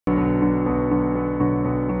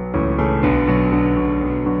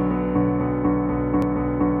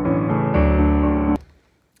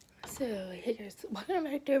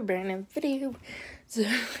back to a brand new video. So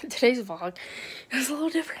today's vlog is a little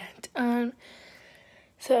different.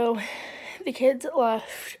 So the kids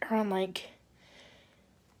left around like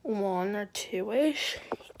 1 or 2-ish,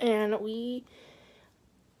 and I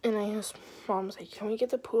asked Mom, was like, can we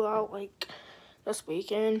get the pool out like this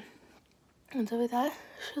weekend and stuff like that?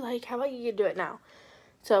 She's like, how about you do it now?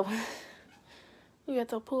 So we got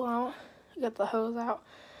the pool out, we got the hose out.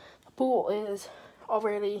 The pool is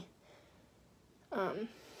already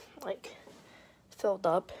like filled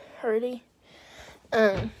up already.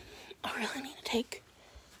 I really need to take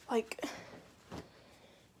like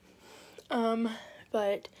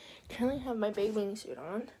but currently have my bathing suit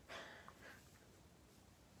on.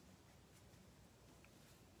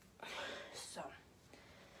 So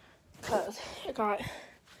because I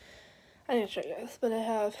didn't show you guys, but I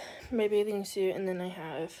have my bathing suit and then I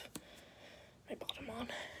have my bottom on.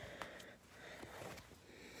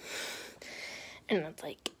 And it's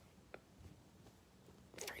like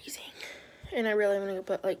freezing. And I really want to go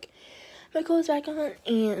put like my clothes back on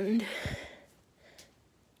and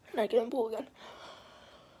not get in the pool again.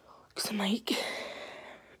 Because I'm like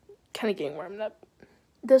kind of getting warmed up.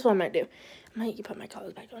 This is what I might do. I might put my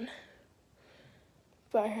clothes back on.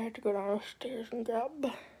 But I had to go downstairs and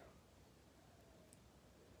grab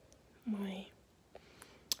my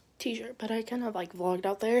t-shirt. But I kind of like vlogged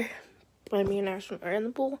out there when me and Ashton are in the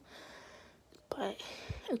pool. But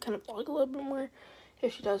I kind of vlog a little bit more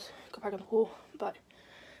if she does go back in the pool. But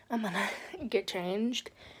I'm gonna get changed.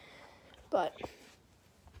 But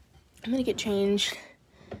I'm gonna get changed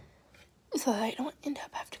so that I don't end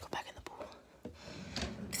up having to go back in the pool.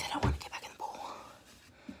 Because I don't want to get back in the pool.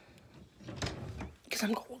 Because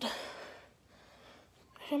I'm cold.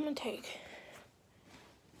 I'm gonna take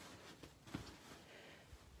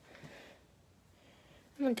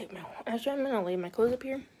actually I'm gonna leave my clothes up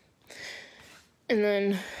here. And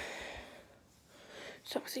then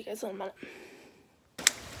so I'll see you guys in a minute.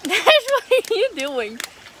 Dash, what are you doing?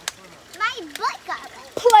 My butt got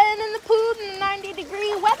wet. Playing in the pool in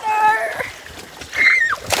 90-degree weather.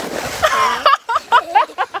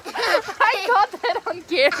 I got that on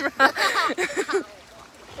camera.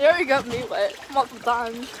 You already got me wet multiple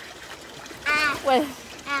times. Wet.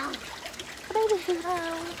 Ow.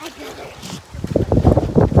 I got it.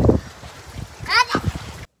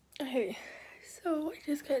 Okay, so I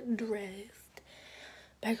just got dressed.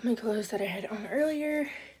 Back in my clothes that I had on earlier.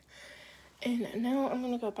 And now I'm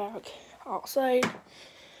gonna go back outside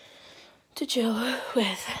to chill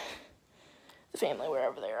with the family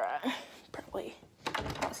wherever they're at. Probably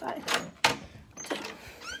outside. So,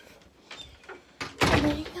 oh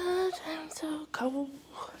my god, I'm so cold.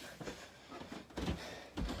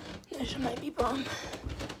 This might be bummed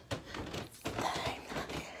that I'm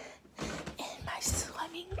not in my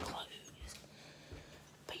swimming clothes.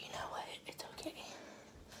 But you know what? It's okay.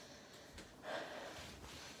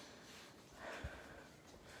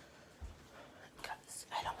 Because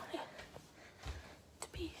I don't want it to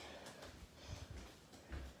be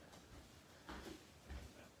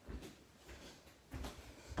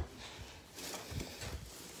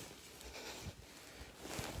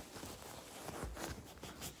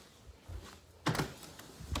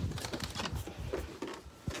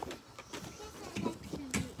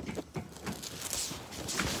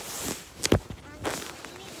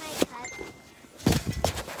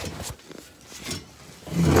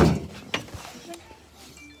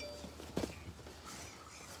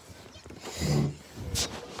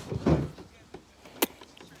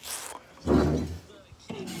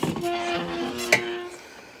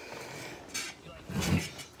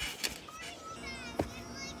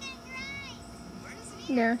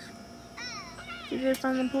Yes. You just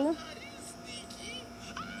on the pool?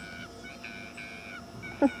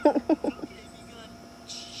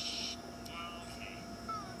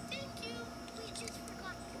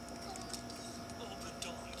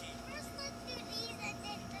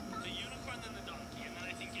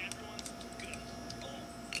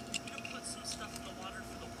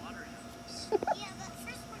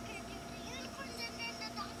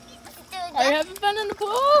 Are you having fun in the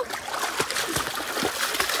pool?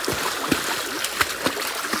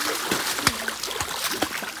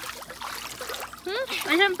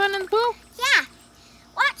 Are you having fun in the pool? Yeah.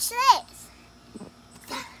 Watch this.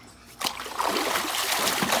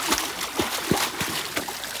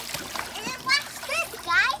 And then watch this,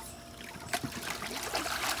 guys.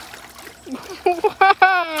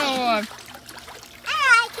 Wow!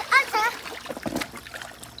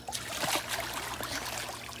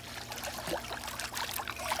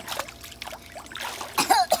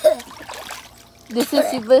 This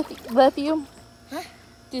is with you? Huh?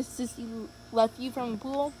 This is you. left you from the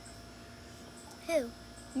pool? Who?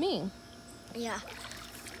 Me. Yeah.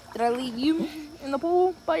 Did I leave you in the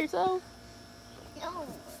pool by yourself? No.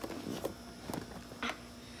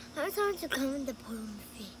 I was going to come in the pool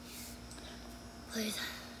with me. Please.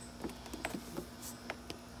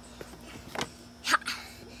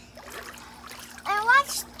 And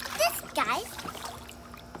watch this, guys.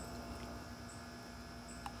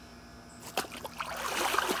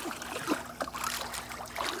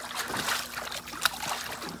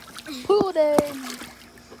 Pool day.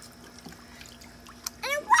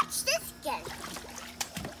 And watch this again.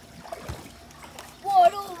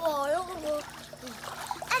 Water, water, water.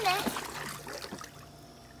 And then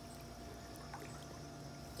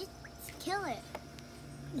just kill it.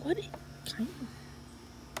 What?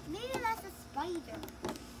 Maybe that's a spider.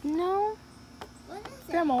 No. What is it?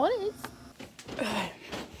 Grandma, what is?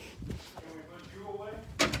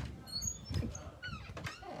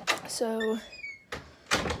 So,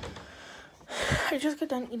 I just got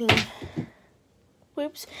done eating.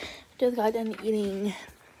 Whoops. Just got done eating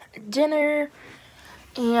dinner,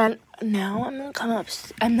 and now I'm gonna come up.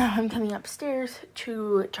 And now I'm coming upstairs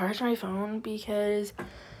to charge my phone because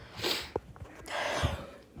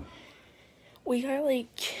we got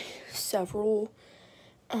like several.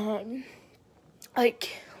 Like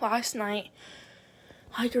last night,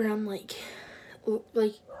 like around like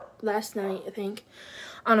last night, I think.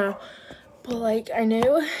 I don't know. But like I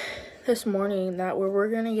knew this morning that we're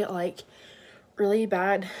gonna get like really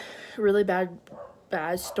bad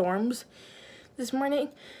storms this morning.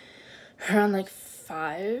 Around like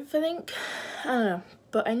 5, I think. I don't know.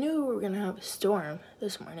 But I knew we were gonna have a storm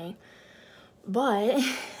this morning. But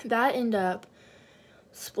that ended up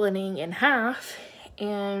splitting in half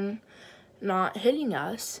and not hitting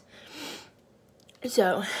us.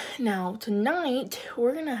 So now tonight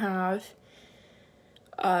we're gonna have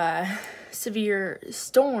a severe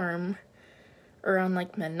storm around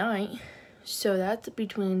like midnight. So that's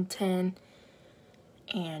between 10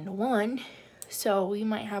 and 1. So we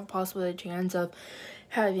might have possibly a chance of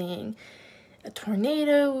having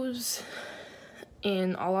tornadoes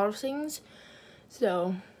and a lot of things.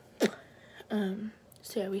 So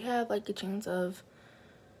so we have like a chance of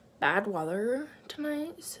bad weather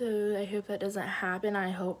tonight, so I hope that doesn't happen.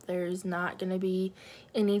 I hope there's not gonna be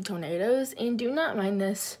any tornadoes, and do not mind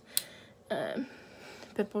this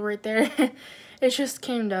pimple right there. It just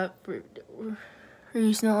came up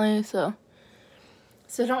recently, so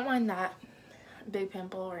don't mind that big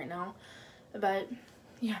pimple right now. But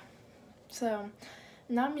yeah, so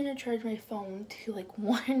now I'm gonna charge my phone to like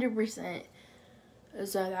 100%,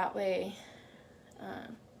 so that way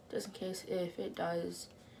just in case if it does,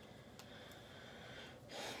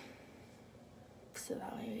 so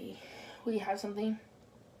that way we have something.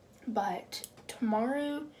 But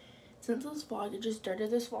tomorrow, since this vlog, I just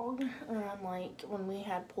started this vlog around like when we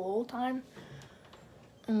had pool time.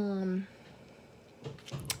 Tomorrow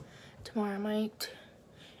I might,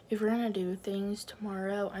 if we're gonna do things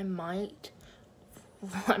tomorrow, I might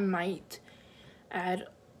add a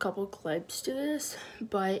couple clips to this.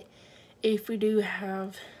 But if we do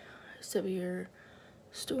have severe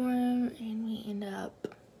storm and we end up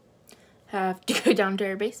have to go down to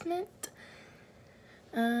our basement,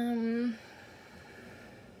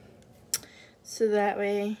 so that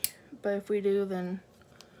way, but if we do, then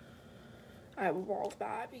I will love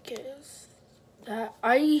that, because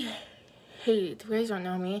I hate, if you guys don't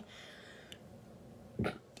know me,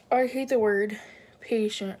 I hate the word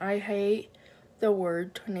patient. I hate the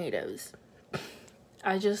word tornadoes.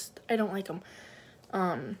 I don't like them.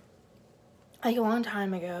 Like a long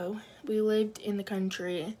time ago, we lived in the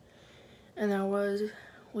country, and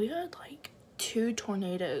we had like 2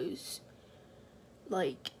 tornadoes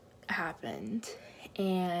like happened,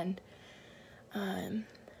 and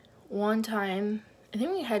one time, I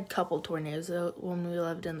think we had a couple tornadoes when we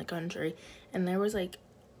lived in the country, and there was like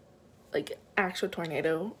actual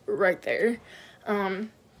tornado right there.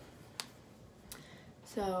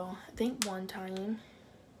 So I think one time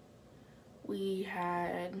we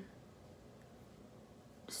had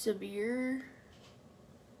severe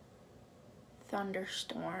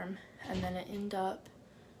thunderstorm, and then it ended up,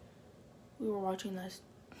 we were watching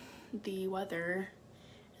the weather,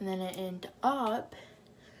 and then it ended up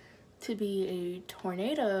to be a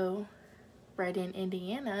tornado right in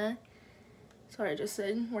Indiana. Sorry, I just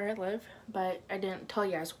said where I live, but I didn't tell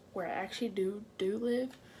you guys where I actually do live.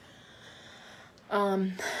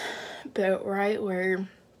 But right where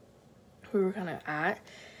we were kind of at,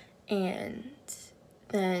 and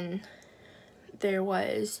then there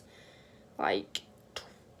was like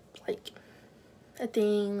a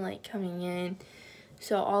thing like coming in,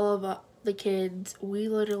 so all the kids, we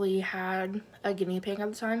literally had a guinea pig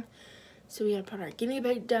at the time. So we had to put our guinea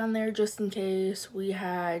pig down there just in case. We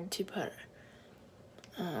had to put,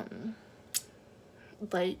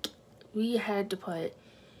 we had to put,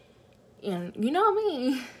 and you know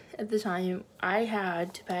me, at the time, I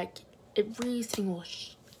had to pack every single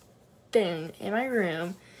thing in my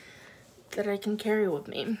room that I can carry with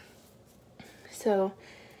me. So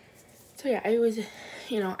yeah, I was,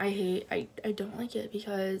 I don't like it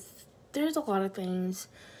because there's a lot of things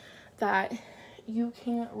that you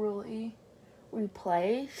can't really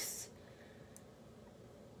replace.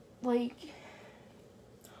 Like,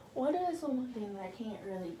 what is the one thing that I can't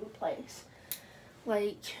really replace?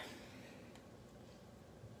 Like,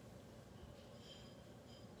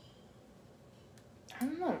 I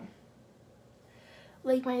don't know.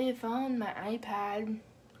 Like my phone, my iPad,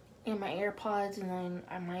 and my AirPods, and then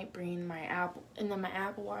I might bring my Apple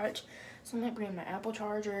Watch. So I might bring my Apple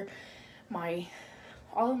charger,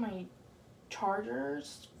 all of my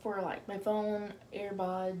chargers for like my phone,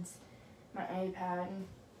 AirPods, my iPad.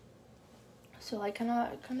 So like kind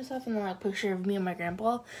of stuff, and then like picture of me and my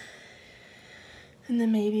grandpa, and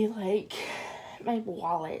then maybe like my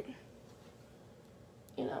wallet,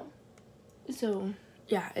 So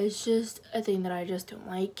yeah, it's just a thing that I just don't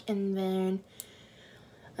like. And then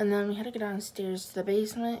we had to go downstairs to the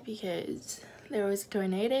basement because there was a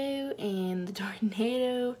tornado, and the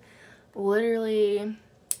tornado literally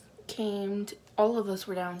all of us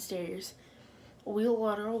were downstairs. We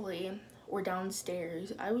literally were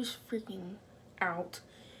downstairs. I was freaking out.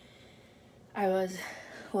 I was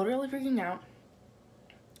literally freaking out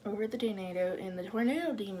over the tornado, and the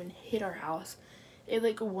tornado didn't even hit our house. It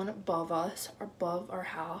like went above us, above our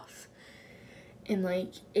house, and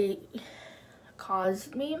like it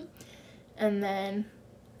caused me, and then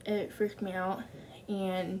it freaked me out.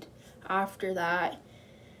 And after that,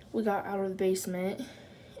 we got out of the basement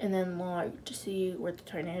and then looked to see where the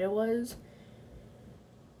tornado was.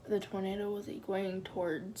 The tornado was like going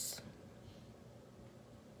towards,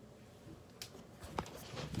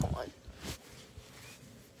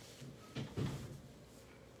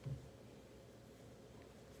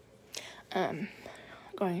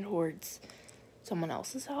 going towards someone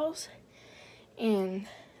else's house. And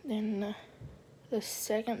then the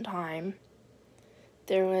second time,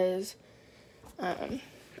 there was,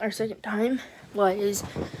 our second time was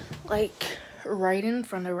like right in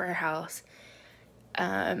front of our house.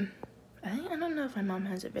 I don't know if my mom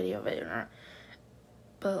has a video of it or not,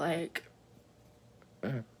 but like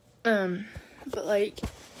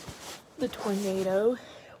the tornado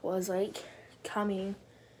was like coming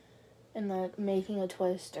and like making a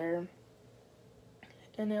twister,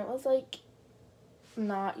 and it was like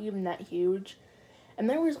not even that huge. And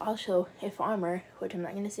there was also a farmer, which I'm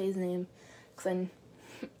not gonna say his name because I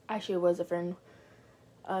actually was a friend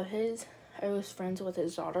of his. I was friends with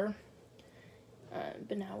his daughter,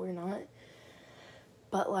 but now we're not.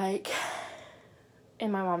 But like,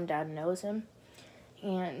 and my mom and dad knows him,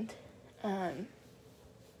 and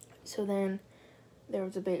so then there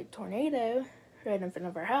was a big tornado right in front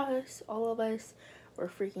of our house. All of us were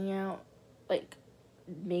freaking out. Like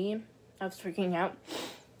me, I was freaking out,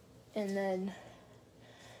 and then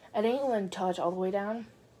I didn't even touch all the way down.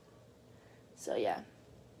 So yeah,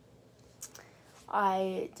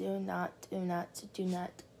 I do not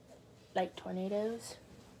like tornadoes,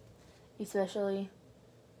 especially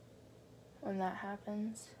when that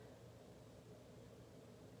happens.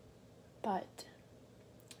 But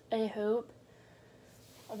I hope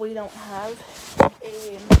we don't have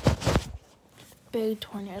a big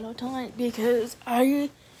tornado tonight, because I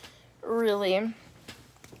really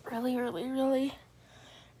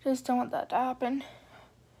just don't want that to happen.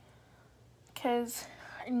 Because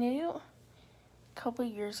I knew a couple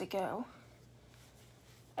years ago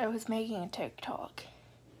I was making a TikTok,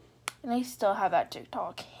 and I still have that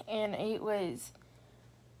TikTok, and it was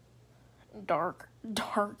dark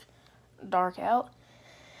out.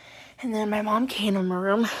 And then my mom came in my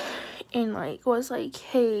room and like was like,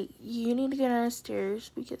 hey, you need to get downstairs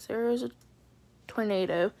because there is a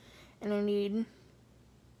tornado, and I need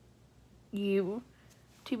you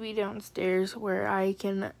to be downstairs where I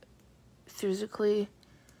can physically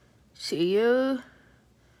see you,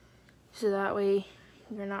 so that way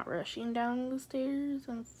you're not rushing down the stairs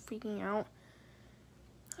and freaking out.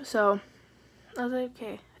 So I was like,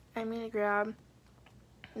 okay, I'm gonna grab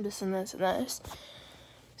this and this and this.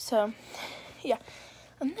 So yeah,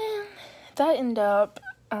 and then that ended up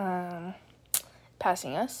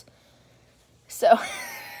passing us. So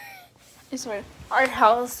I swear, our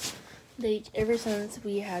house, like ever since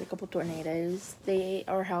we had a couple tornadoes,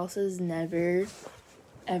 our house has never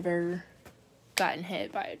ever gotten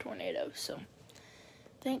hit by a tornado, so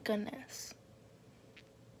thank goodness.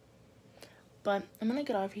 But I'm gonna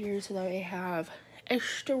get off here so that I have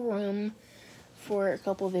extra room for a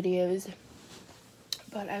couple videos.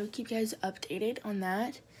 But I will keep you guys updated on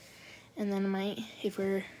that. And then I might, if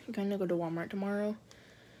we're going to go to Walmart tomorrow,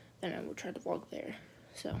 then I will try to vlog there.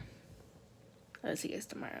 So, I'll see you guys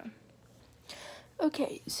tomorrow.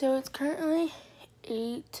 Okay, so it's currently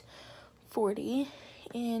 8:40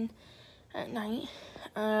 at night.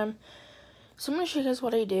 So I'm going to show you guys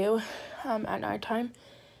what I do at nighttime.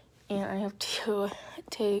 And I have to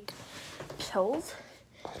take pills.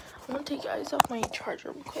 I'm going to take you guys off my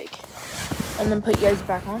charger real quick. And then put you guys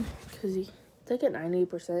back on. Because it's like at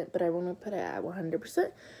 90%, but I want to put it at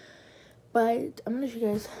 100%. But I'm going to show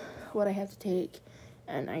you guys what I have to take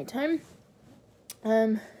at nighttime.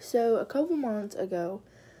 So a couple months ago,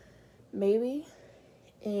 maybe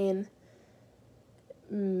in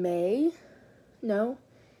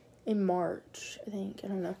March, I think, I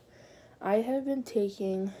don't know. I have been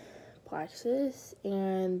taking Plaxis,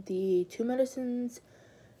 and the two medicines,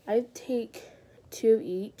 I take 2 of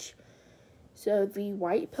each. So the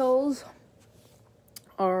white pills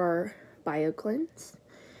are BioCleanse,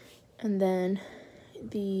 and then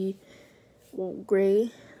the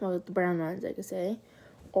the brown ones, I could say,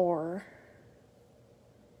 are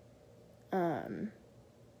ProBio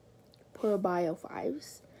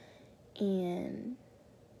 5s, and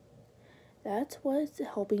that's what's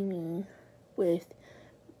helping me with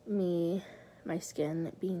my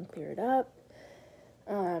skin being cleared up.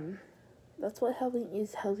 That's what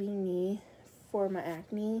is helping me for my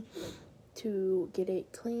acne, to get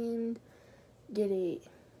it cleaned, get it,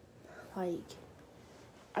 like,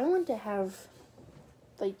 I don't want to have,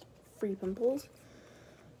 like, free pimples,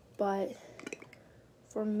 but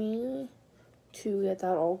for me to get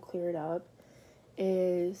that all cleared up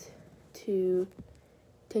is to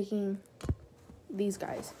taking these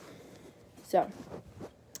guys. So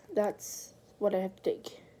that's what I have to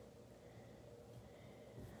take.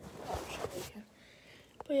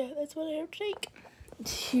 But yeah, that's what I have to take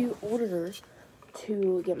to order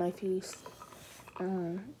to get my face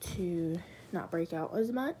to not break out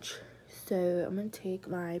as much. So I'm gonna take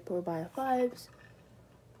my ProBio 5s.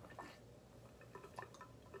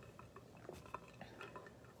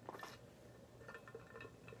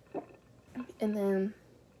 And then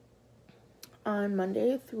on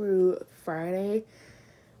Monday through Friday,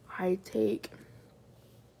 I take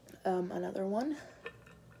another one.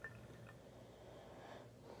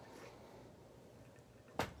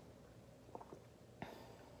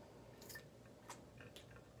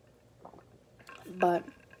 But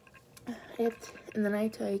and then I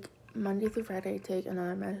take Monday through Friday, I take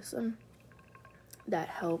another medicine that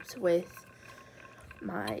helps with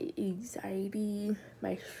my anxiety,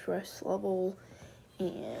 my stress level,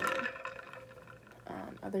 and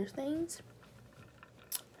other things.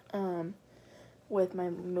 With my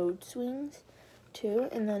mood swings too.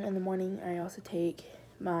 And then in the morning, I also take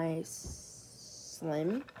my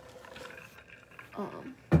Slim.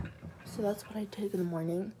 So that's what I take in the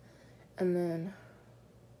morning.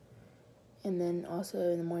 And then also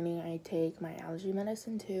in the morning, I take my allergy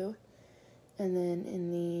medicine too. And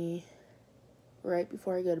then right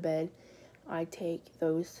before I go to bed, I take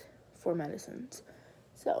those 4 medicines.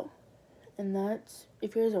 So, and that's,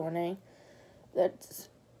 if you guys are wondering, that's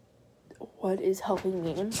what is helping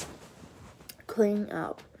me clean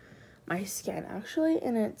up my skin, actually,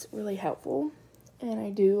 and it's really helpful, and I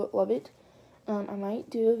do love it. I might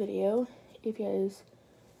do a video if you guys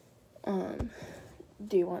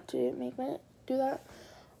do want to make me do that.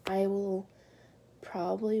 I will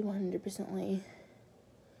probably 100%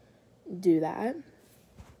 do that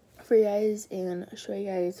for you guys and show you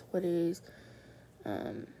guys what is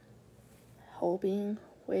helping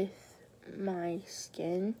with my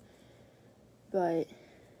skin. But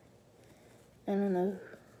I don't know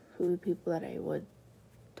who the people that I would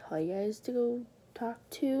tell you guys to go talk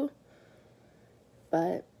to,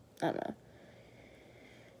 but I don't know.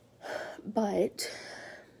 But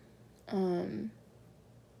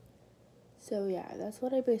so yeah, that's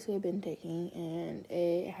what I basically been taking, and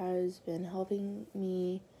it has been helping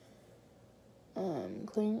me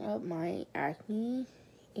clean up my acne.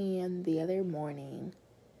 And the other morning,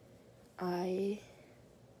 I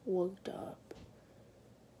woke up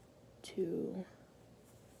to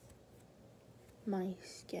my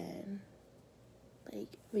skin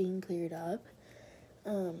like being cleared up.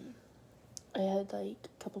 I had like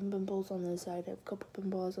a couple pimples on this side, I have a couple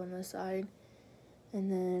pimples on this side,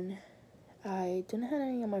 and then I didn't have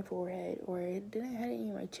any on my forehead, or I didn't have any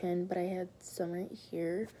on my chin, but I had some right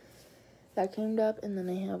here. that came up, and then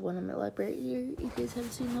I have one on my lip right here. You guys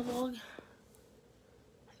have seen the vlog.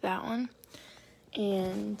 That one.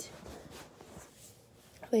 And,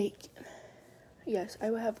 like, yes,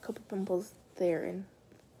 I would have a couple pimples there and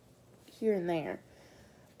here and there.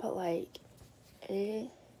 But, like, it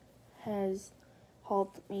has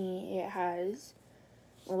helped me. It has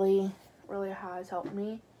really has helped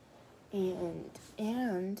me.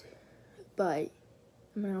 But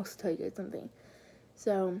I'm gonna also tell you guys something.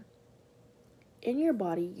 So, in your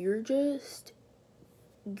body, you're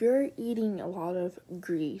eating a lot of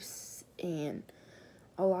grease and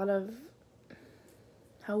a lot of,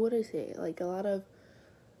 how would I say it? Like, a lot of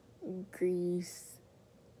grease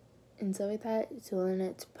and stuff like that. So then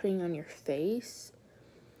it's putting on your face.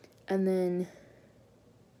 And then,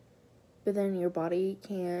 but then your body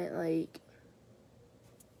can't, like,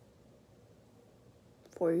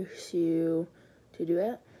 force you to do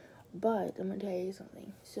it. But I'm gonna tell you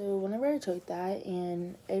something. So whenever I took that,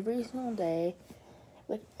 and every single day,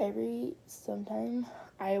 like sometime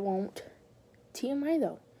I won't, TMI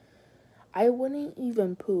though, I wouldn't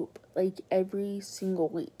even poop like every single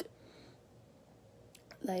week.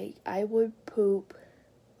 Like, I would poop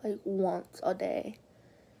like once a day.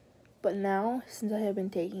 But now, since I have been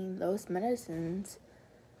taking those medicines,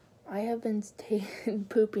 I have been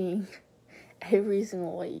pooping every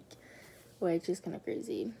single week, which is kind of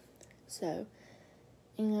crazy. So,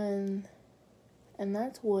 and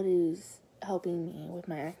that's what is helping me with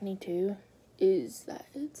my acne too, is that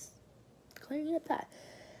it's clearing up that.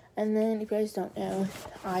 And then, if you guys don't know,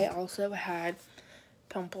 I also had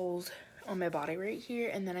pimples on my body right here,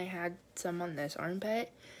 and then I had some on this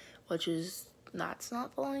armpit, which is, that's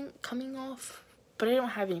not coming off, but I don't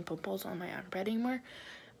have any pimples on my armpit anymore,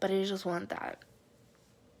 but I just want that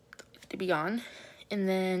to be gone. And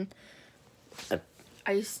then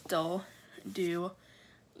I still do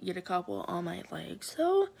get a couple on my legs,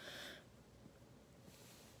 so,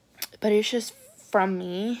 but it's just from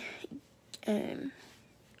me,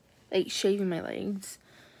 like, shaving my legs,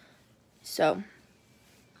 so,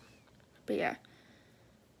 but yeah,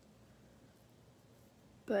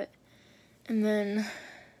 and then,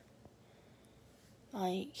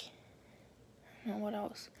 like, I don't know what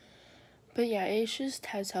else. But yeah, it just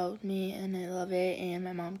has helped me, and I love it, and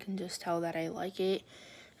my mom can just tell that I like it,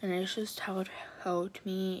 and it's just helped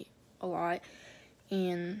me a lot,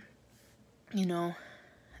 and, you know,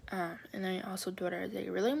 and I also told her that I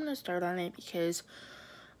really want to start on it because,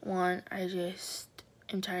 one, I just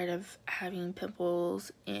am tired of having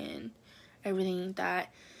pimples and everything like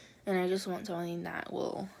that, and I just want something that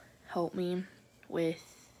will help me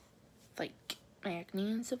with, like, my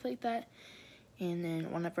acne and stuff like that. And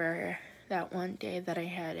then whenever that one day that I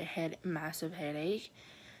had a massive headache,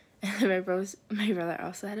 and my brother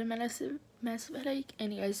also had a massive headache,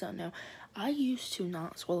 and you guys don't know, I used to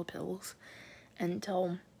not swallow pills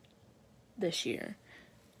until this year,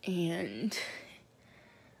 and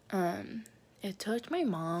it took my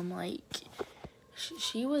mom, like,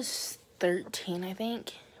 she was 13, I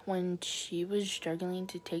think, when she was struggling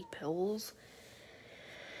to take pills,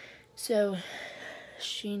 so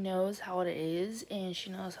she knows how it is, and she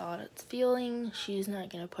knows how it's feeling. She's not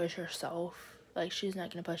gonna push herself, like, she's not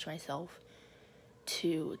gonna push myself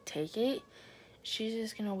to take it. She's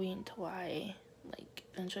just gonna wait until I, like,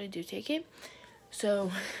 eventually do take it.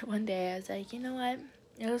 So one day I was like, you know what,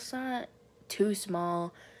 it's not too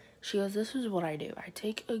small. She goes, this is what I do. I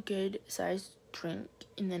take a good sized drink,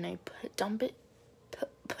 and then I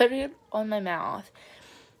put it on my mouth,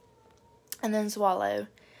 and then swallow,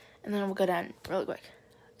 and then we'll go down really quick.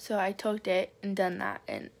 So I took it and done that,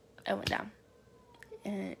 and I went down.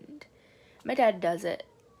 And my dad does it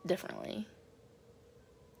differently,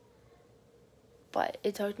 but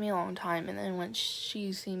it took me a long time. And then when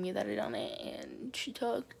she seen me that I done it, and she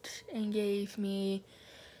took and gave me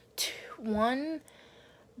 1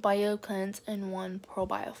 Bio Cleanse and 1 Pro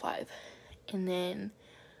Bio 5, and then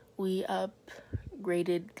we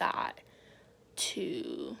upgraded that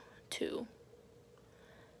to 2.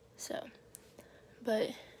 So,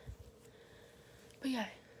 but yeah,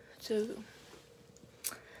 so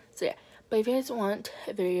yeah, but if you guys want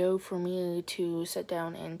a video for me to sit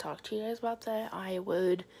down and talk to you guys about that, I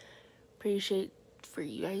would appreciate for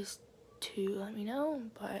you guys to let me know,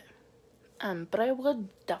 but I would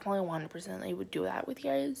definitely 100% would do that with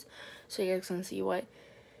you guys, so you guys can see what,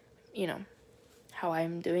 you know, how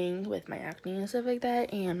I'm doing with my acne and stuff like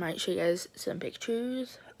that, and might show you guys some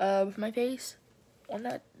pictures of my face on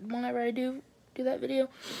that whenever I do that video.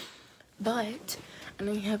 But I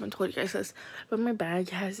know you haven't told you guys this, but my bag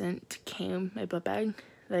hasn't came. My book bag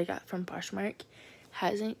that I got from Poshmark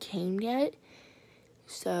hasn't came yet.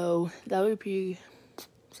 So that would be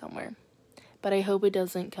somewhere. But I hope it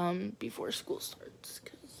doesn't come before school starts,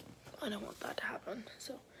 because I don't want that to happen.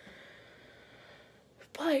 So,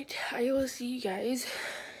 but I will see you guys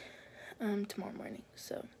tomorrow morning.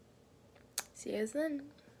 So, see you guys then.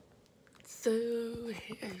 So,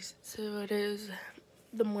 hey guys, so it is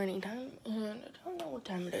the morning time, and I don't know what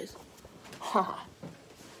time it is. Haha.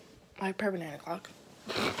 Like probably 9 o'clock.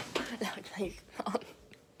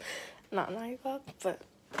 Not 9 o'clock, but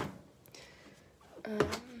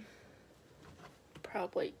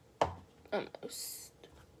probably almost.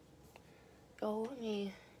 Oh, let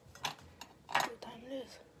me see what time it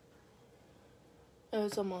is. It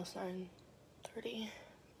was almost 9:30,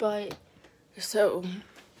 but so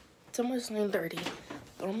it's almost 9:30.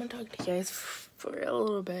 But I'm gonna talk to you guys for a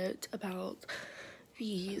little bit about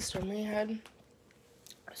the storm we had.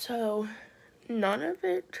 So none of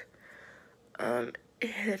it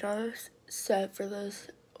hit us, except for this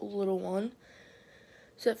little one.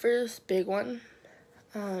 Except for this big one.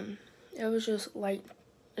 It was just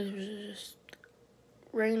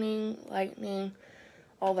raining, lightning,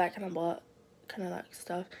 all that kind of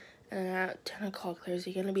stuff. And at 10 o'clock, there's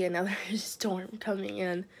gonna be another storm coming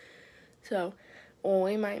in. So,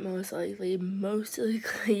 we might most likely,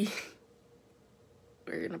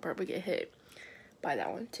 we're gonna probably get hit by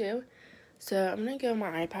that one too. So, I'm gonna go on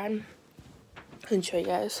my iPad and show you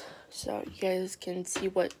guys, so you guys can see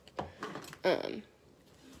what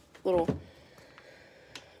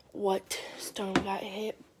storm got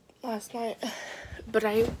hit last night. But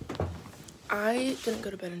I didn't go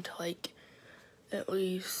to bed until like at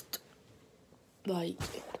least like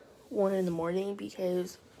 1 in the morning,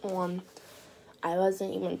 because I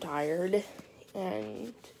wasn't even tired,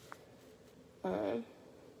 and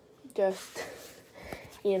just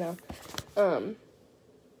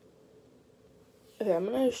okay, I'm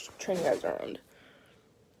gonna turn you guys around.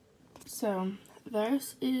 So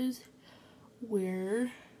this is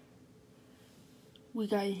where we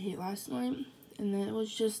got hit last night, and then it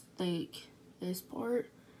was just like this part,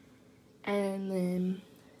 and then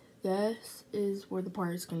this is where the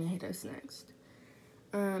part is gonna hit us next.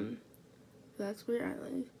 That's where I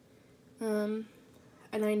live.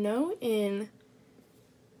 And I know in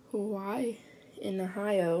Hawaii, in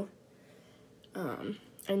Ohio,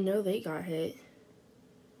 I know they got hit.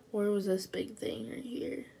 Or was this big thing right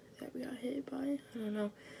here that we got hit by? I don't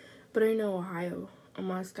know. But I know Ohio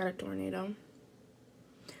almost got a tornado.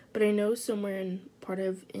 But I know somewhere in part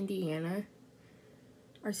of Indiana,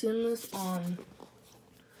 I seen this on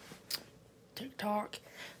TikTok.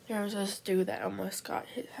 There was this dude that almost got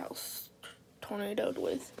his house tornadoed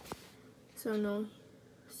with. So no,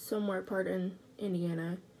 somewhere part in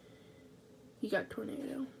Indiana, he got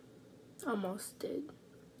tornado. Almost did.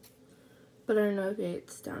 But I don't know if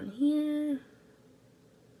it's down here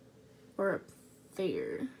or up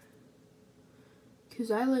there.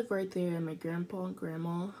 Because I live right there, and my grandpa and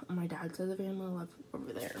grandma on my dad's side of the family live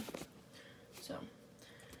over there. So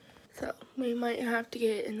we might have to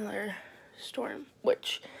get another storm,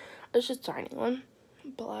 which is just a tiny one.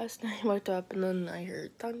 But last night I woke up and then I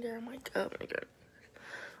heard thunder. I'm like, oh my god.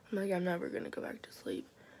 I'm like, I'm never going to go back to sleep.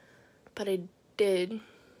 But I did.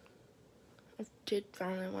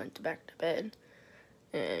 Finally went back to bed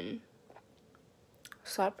and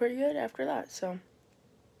slept pretty good after that. So,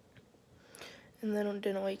 and then I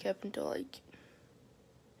didn't wake up until like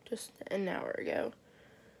just an hour ago.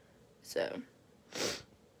 So,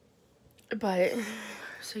 but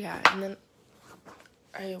so yeah, and then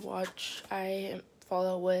I watched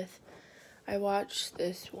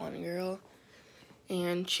this one girl,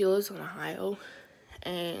 and she lives in Ohio,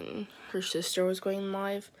 and her sister was going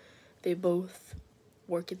live. They both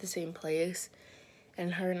work at the same place,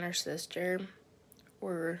 and her and her sister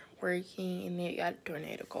were working, and they got a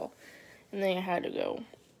tornado call, and they had to go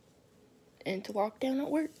into lockdown at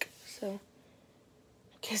work. So,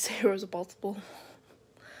 because there was a possible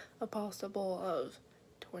of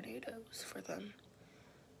tornadoes for them,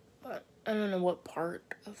 but I don't know what part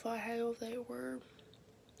of Ohio they were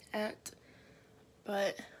at,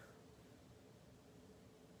 but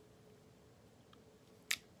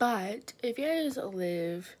if you guys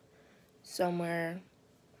live somewhere,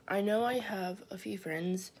 I know I have a few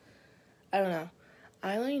friends, I don't know,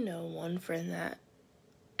 I only know one friend that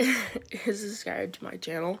is subscribed to my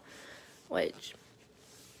channel, which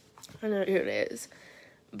I don't know who it is,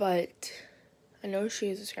 but I know she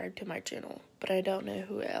is subscribed to my channel, but I don't know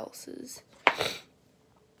who else is.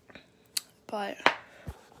 But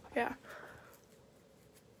yeah,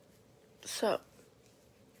 so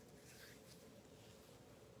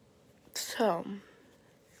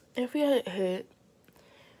if we get hit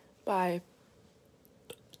by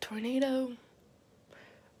tornado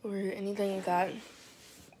or anything like that.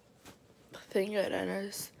 Thank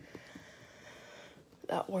goodness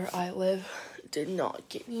that where I live did not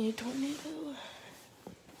get me a tornado.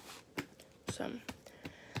 So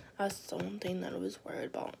that's the one thing that I was worried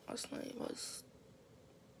about last night, was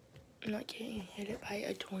not getting hit by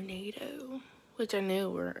a tornado, which I knew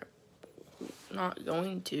we're not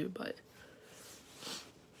going to, but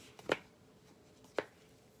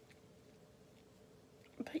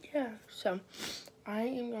yeah. So I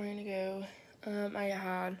am going to go. I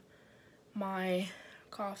had my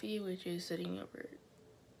coffee, which is sitting over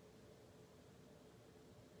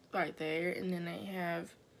right there, and then I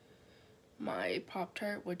have my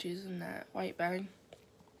Pop-Tart, which is in that white bag,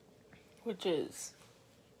 which is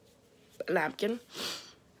a napkin,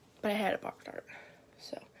 but I had a Pop-Tart.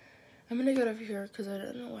 So I'm gonna go over here because I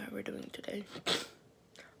don't know what we're doing today.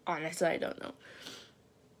 Honestly, I don't know.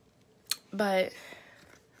 But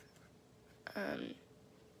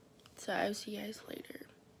so I'll see you guys later.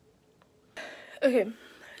 Okay,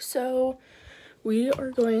 so we are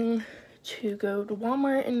going to go to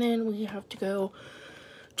Walmart, and then we have to go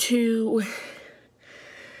to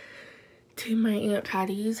my Aunt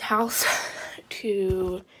Patty's house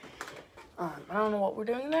to I don't know what we're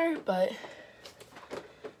doing there, but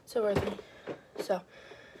so worthy. So,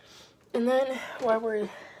 and then while we're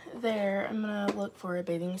there, I'm gonna look for a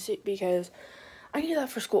bathing suit because I need that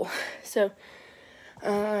for school. So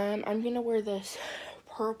I'm gonna wear this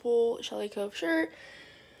purple Shelly Cove shirt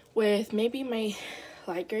with maybe my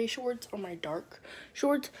light gray shorts or my dark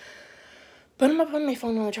shorts. But I'm gonna put my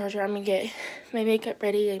phone on the charger. I'm gonna get my makeup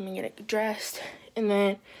ready. I'm gonna get it dressed, and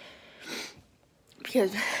then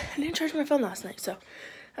because I didn't charge my phone last night, so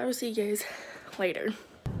I will see you guys later.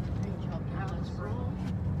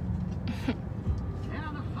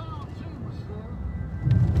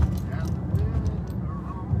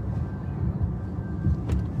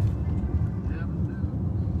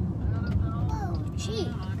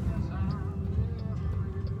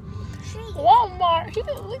 Walmart, here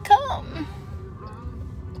we come.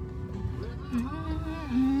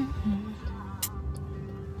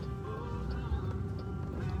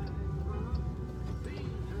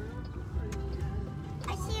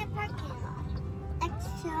 I see a parking lot next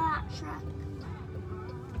to that truck.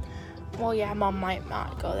 Well, yeah, Mom might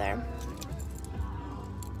not go there.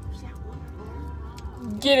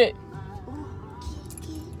 Get it.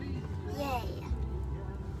 Yay.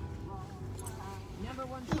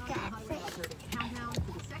 You got it.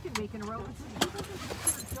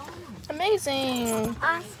 Amazing.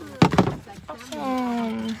 Awesome.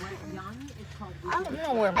 Awesome. I don't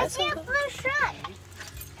know where my I see a blue shirt.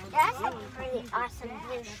 That's a pretty awesome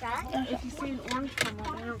blue shirt. If you see an orange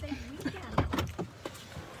one, I don't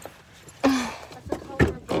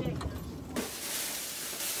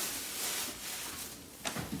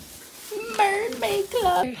bird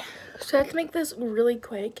makeup. So I have to make this really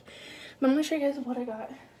quick, but I'm gonna show you guys what I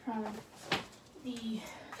got from the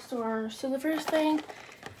store. So the first thing,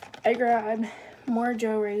 I grabbed more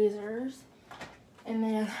Joe razors, and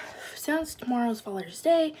then since tomorrow's Father's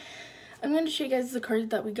Day, I'm going to show you guys the card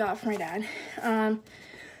that we got from my dad.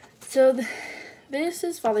 So this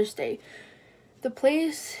is Father's Day. The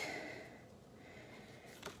place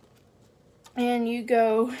and you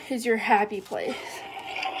go is your happy place.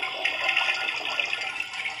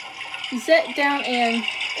 You sit down and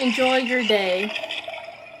enjoy your day.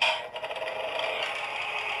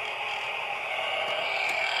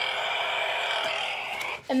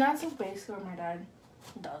 And that's basically where my dad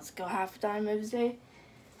does go half the time of his day.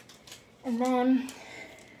 And then,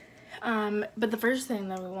 but the first thing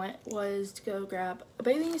that we went was to go grab a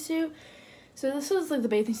bathing suit. So this was like the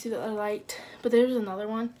bathing suit that I liked, but there's another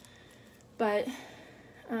one. But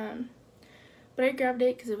I grabbed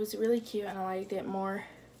it because it was really cute and I liked it more.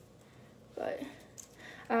 But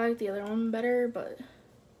I like the other one better, but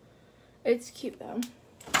it's cute though.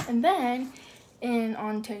 And then,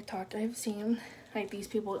 on TikTok, I've seen like these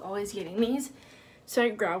people always getting these. So I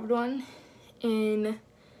grabbed one in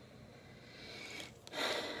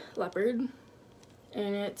leopard,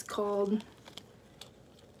 and it's called,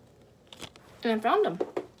 and I found them.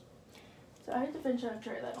 So I had to finish up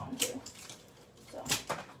try that on too. So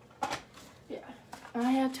yeah,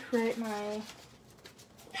 I had to write my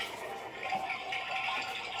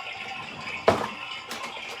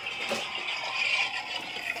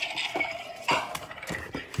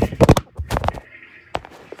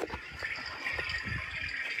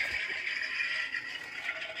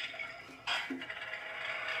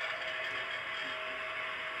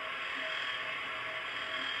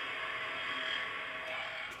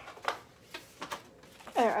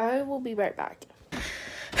I will be right back.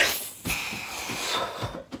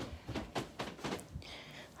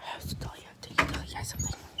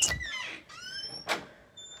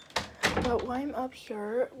 So while I'm up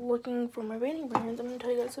here looking for my Bathing Brands, I'm gonna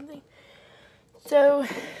tell you guys something. So,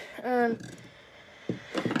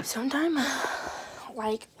 sometime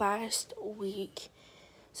last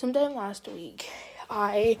week,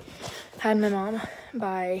 I had my mom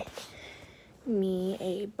buy me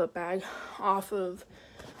a book bag off of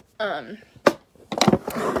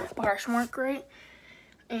Poshmark, right?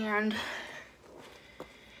 And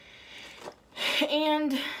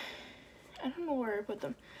I don't know where I put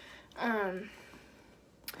them.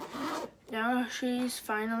 Now she's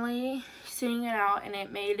finally seeing it out, and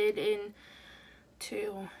it made it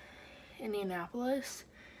into Indianapolis.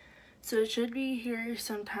 So it should be here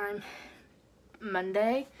sometime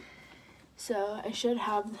Monday. So I should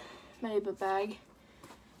have my book bag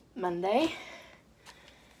Monday.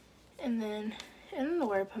 And then I don't know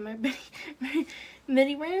where I put my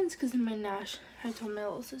mini brands, because in my Nash, I told my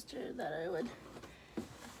little sister that I would.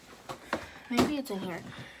 Maybe it's in here.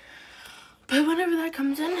 But whenever that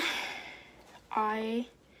comes in, I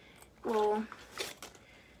will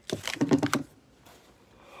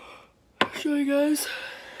show you guys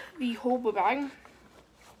the whole book bag.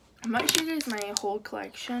 I might show you guys my whole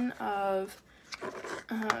collection of,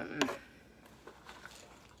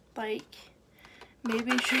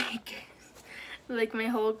 maybe show you guys, my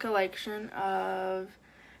whole collection of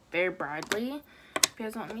Vera Bradley, if you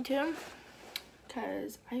guys want me to.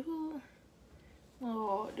 Because I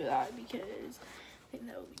will do that, because I think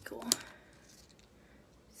that would be cool.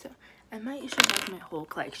 So I might show you guys my whole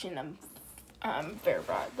collection of Vera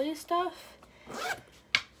Bradley stuff.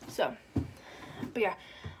 So, but yeah,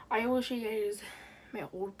 I will show you guys my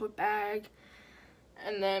old book bag,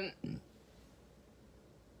 and then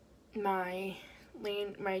my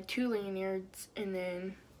two lanyards, and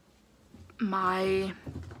then my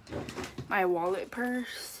wallet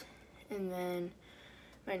purse, and then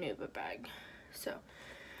my new book bag. So,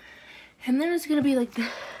 and then it's gonna be like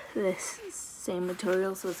this same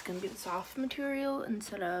material, so it's gonna be the soft material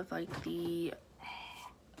instead of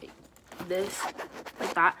this,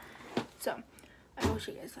 like that. So I will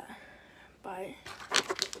show you guys that. But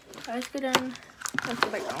let's go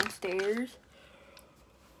back downstairs.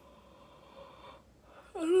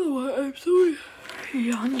 I don't know why I'm so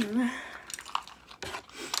young.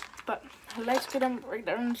 But let's go right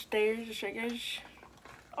downstairs to show you guys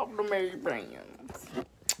all the Mary Brands.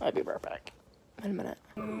 I'll be right back in a minute.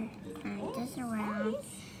 Just around.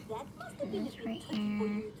 This right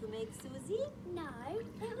here. No,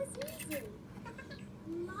 it was easy.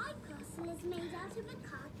 My castle is made out of a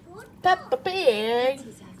cardboard Peppa Pig.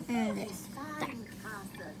 And this.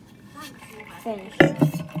 Finish.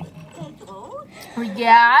 We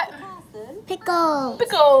got Pickles.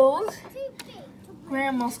 pickles,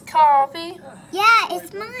 Grandma's coffee, Yeah,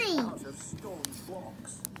 it's mine.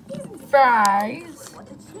 fries,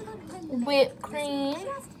 whipped cream,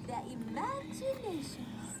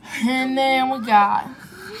 and then we got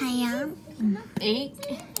Ham.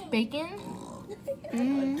 bacon,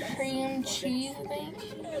 cream cheese, I think.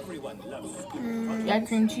 Yeah,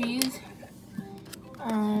 cream cheese.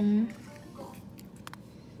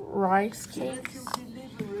 Rice cakes.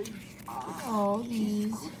 All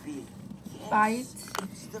these bites.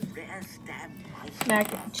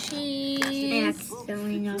 Mac and cheese.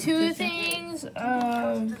 Two things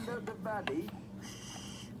of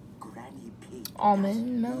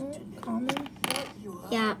almond milk. Almond?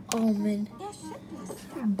 Yeah, almond.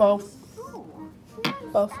 Buffalo.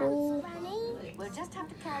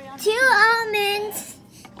 Two almonds.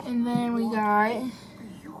 And then we got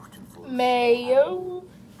mayo.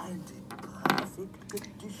 We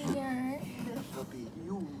got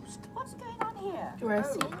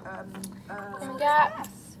dressing. And we got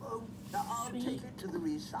sweet.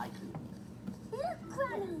 Look,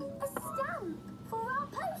 Granny, a stamp for our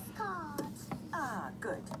postcard. Ah,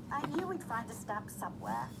 good. I knew we'd find a stamp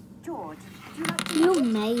somewhere. George, would you like to No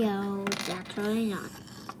mayo. Actually not.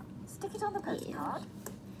 stick it on the postcard?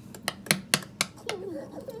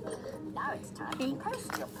 Now it's time to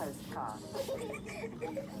post your postcard.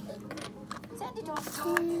 Send it off.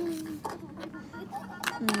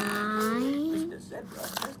 9. The zebra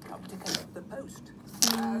has come to collect the post.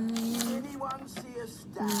 Anyone see a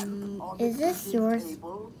stamp on Is the this kitchen yours?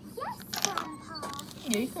 table? Yes, Grandpa.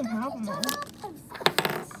 Yeah, you can have them all.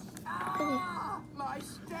 Ah, my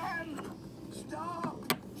stamp!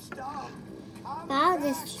 Stop! Stop! Come Wow, back,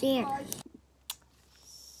 this chair. my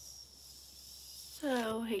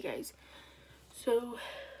So, hey guys. So,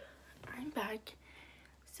 I'm back.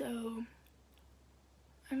 So,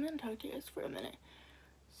 I'm gonna talk to you guys for a minute.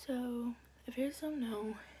 So, if you guys don't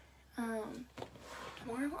know,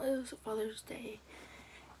 tomorrow is Father's Day,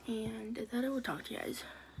 and I thought I would talk to you guys.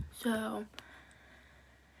 So,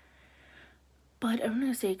 but I'm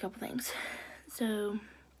gonna say a couple things. So,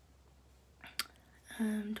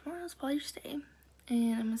 tomorrow's Father's Day,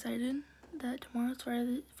 and I'm excited that tomorrow's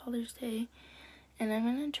Father's Day, and I'm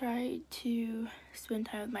gonna try to spend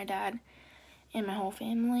time with my dad and my whole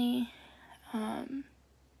family.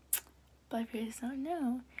 But if you guys don't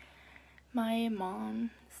know, my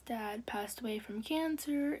mom's dad passed away from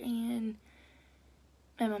cancer, and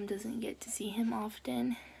my mom doesn't get to see him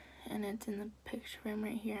often, and it's in the picture frame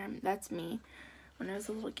right here. That's me when I was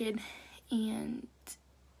a little kid. And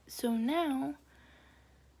so now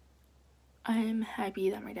I'm happy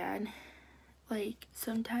that my dad, like,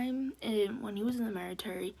 sometime when he was in the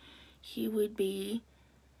military, he would be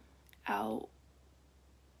out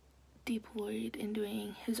deployed and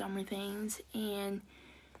doing his army things, and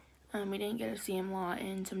we didn't get to see him a lot,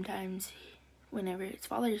 and sometimes whenever it's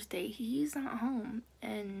Father's Day, he's not home,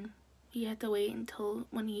 and we have to wait until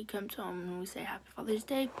when he comes home and we say Happy Father's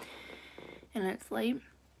Day, and it's late.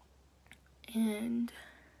 And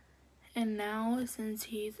now, since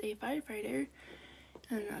he's a firefighter,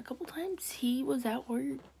 and a couple times he was at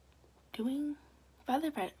work doing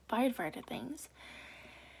firefighter things.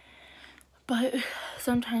 But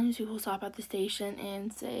sometimes we will stop at the station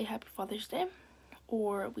and say Happy Father's Day,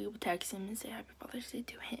 or we will text him and say Happy Father's Day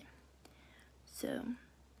to him. So,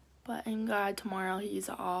 but I'm glad tomorrow he's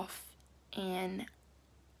off and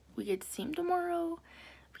we get to see him tomorrow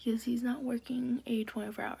because he's not working a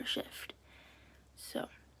 24-hour shift. So,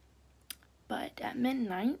 but at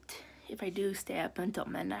midnight, if I do stay up until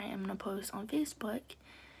midnight, I'm going to post on Facebook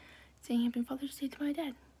saying Happy Father's Day to my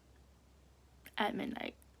dad. At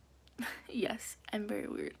midnight. Yes, I'm very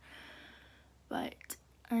weird. But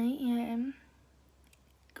I am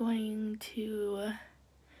going to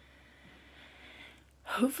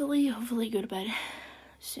hopefully go to bed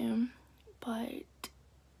soon. But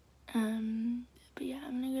yeah,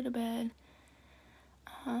 I'm gonna go to bed.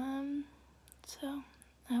 So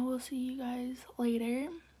I will see you guys later,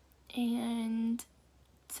 and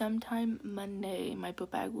sometime Monday my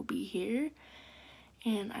book bag will be here,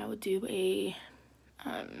 and I will do a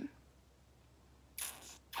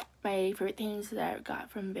my favorite things that I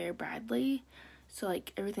got from Vera Bradley. So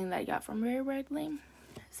like everything that I got from Vera Bradley.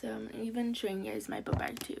 So I'm even showing you guys my book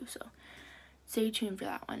bag too, so stay tuned for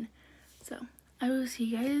that one. So I will see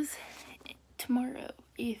you guys tomorrow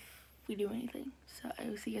if we do anything. So I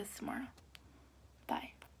will see you guys tomorrow.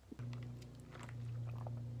 Bye.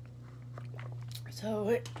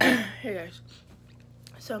 So hey guys,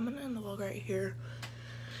 so I'm gonna end the vlog right here.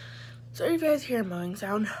 Sorry if you guys hear a mowing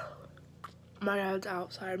sound. My dad's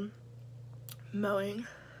outside mowing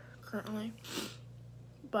currently,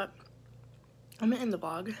 but I'm gonna end the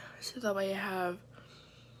vlog so that way I have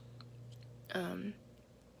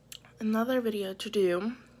another video to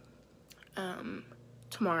do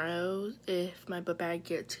tomorrow if my book bag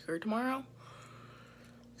gets here tomorrow.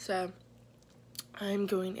 So I'm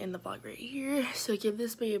going to end the vlog right here. So give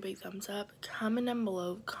this video a big thumbs up. Comment down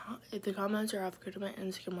below if the comments are off. Go to my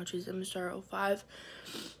Instagram, which is mstar05.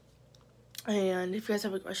 And if you guys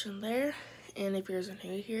have a question there, and if you guys are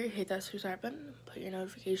new here, hit that subscribe button, put your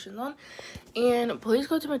notifications on, and please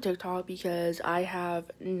go to my TikTok because I have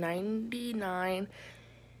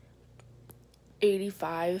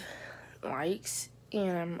 99.85 likes,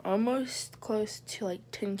 and I'm almost close to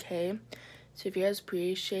like 10K. So if you guys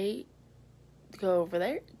appreciate, go over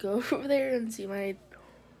there and see my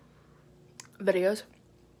videos.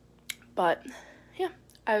 But yeah,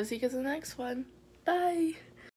 I will see you guys in the next one. Bye.